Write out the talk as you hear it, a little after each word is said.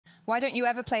Why don't you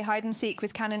ever play hide and seek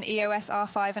with Canon EOS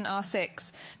R5 and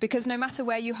R6? Because no matter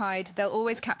where you hide, they'll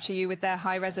always capture you with their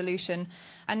high resolution.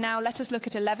 And now let us look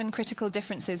at 11 critical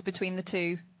differences between the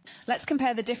two. Let's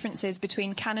compare the differences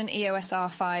between Canon EOS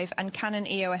R5 and Canon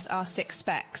EOS R6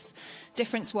 specs.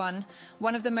 Difference 1.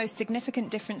 One of the most significant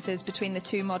differences between the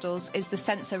two models is the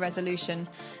sensor resolution.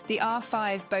 The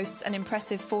R5 boasts an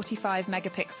impressive 45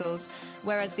 megapixels,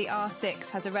 whereas the R6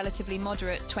 has a relatively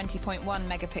moderate 20.1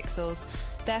 megapixels.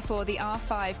 Therefore, the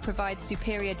R5 provides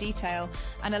superior detail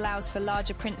and allows for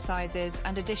larger print sizes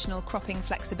and additional cropping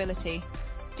flexibility.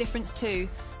 Difference 2.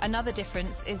 Another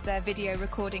difference is their video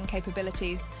recording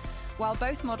capabilities. While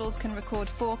both models can record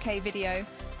 4K video,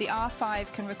 the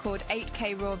R5 can record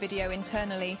 8K RAW video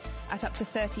internally at up to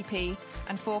 30p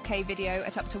and 4K video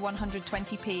at up to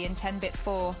 120p in 10-bit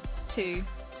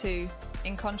 4:2:2.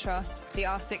 In contrast, the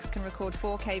R6 can record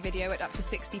 4K video at up to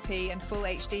 60p and Full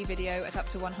HD video at up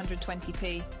to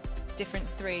 120p.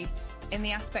 Difference 3. In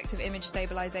the aspect of image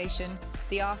stabilization,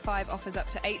 the R5 offers up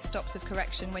to 8 stops of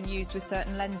correction when used with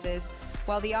certain lenses,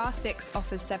 while the R6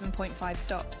 offers 7.5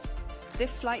 stops.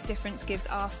 This slight difference gives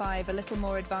R5 a little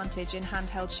more advantage in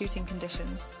handheld shooting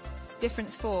conditions.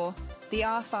 Difference 4. The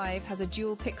R5 has a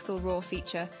dual pixel RAW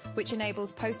feature, which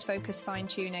enables post-focus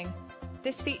fine-tuning.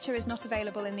 This feature is not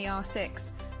available in the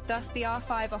R6, thus the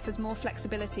R5 offers more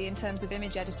flexibility in terms of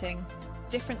image editing.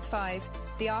 Difference 5.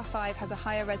 The R5 has a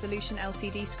higher resolution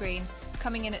LCD screen,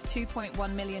 coming in at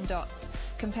 2.1 million dots,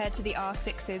 compared to the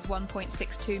R6's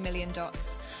 1.62 million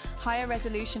dots. Higher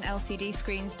resolution LCD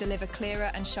screens deliver clearer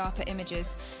and sharper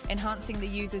images, enhancing the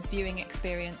user's viewing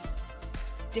experience.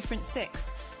 Difference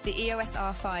 6. The EOS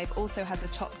R5 also has a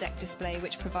top deck display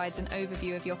which provides an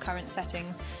overview of your current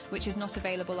settings, which is not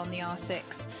available on the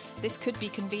R6. This could be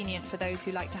convenient for those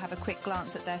who like to have a quick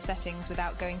glance at their settings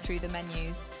without going through the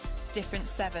menus.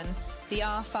 Difference 7. The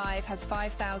R5 has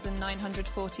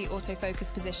 5,940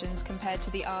 autofocus positions compared to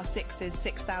the R6's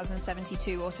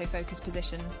 6,072 autofocus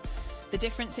positions. The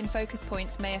difference in focus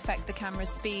points may affect the camera's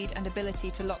speed and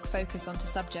ability to lock focus onto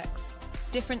subjects.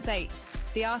 Difference 8.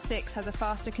 The R6 has a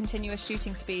faster continuous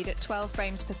shooting speed at 12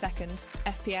 frames per second,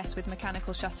 FPS with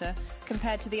mechanical shutter,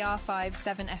 compared to the R5's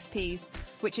 7 FPs,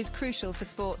 which is crucial for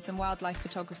sports and wildlife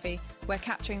photography, where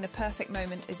capturing the perfect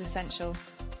moment is essential.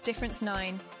 Difference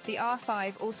 9. The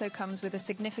R5 also comes with a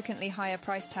significantly higher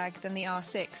price tag than the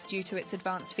R6 due to its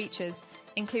advanced features,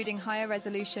 including higher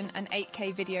resolution and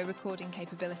 8K video recording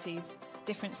capabilities.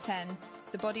 Difference 10.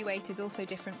 The body weight is also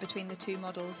different between the two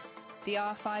models. The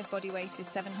R5 body weight is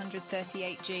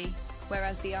 738g,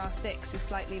 whereas the R6 is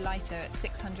slightly lighter at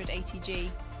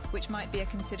 680g, which might be a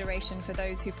consideration for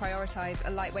those who prioritize a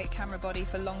lightweight camera body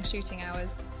for long shooting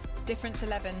hours. Difference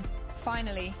 11.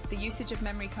 Finally, the usage of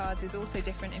memory cards is also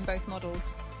different in both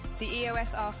models. The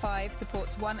EOS R5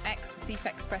 supports 1X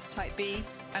CFexpress Type B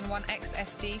and 1X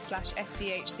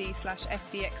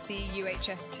SD/SDHC/SDXC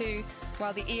UHS2,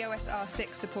 while the EOS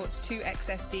R6 supports 2X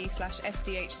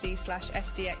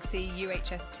SD/SDHC/SDXC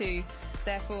UHS2.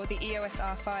 Therefore, the EOS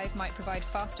R5 might provide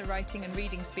faster writing and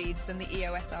reading speeds than the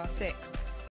EOS R6.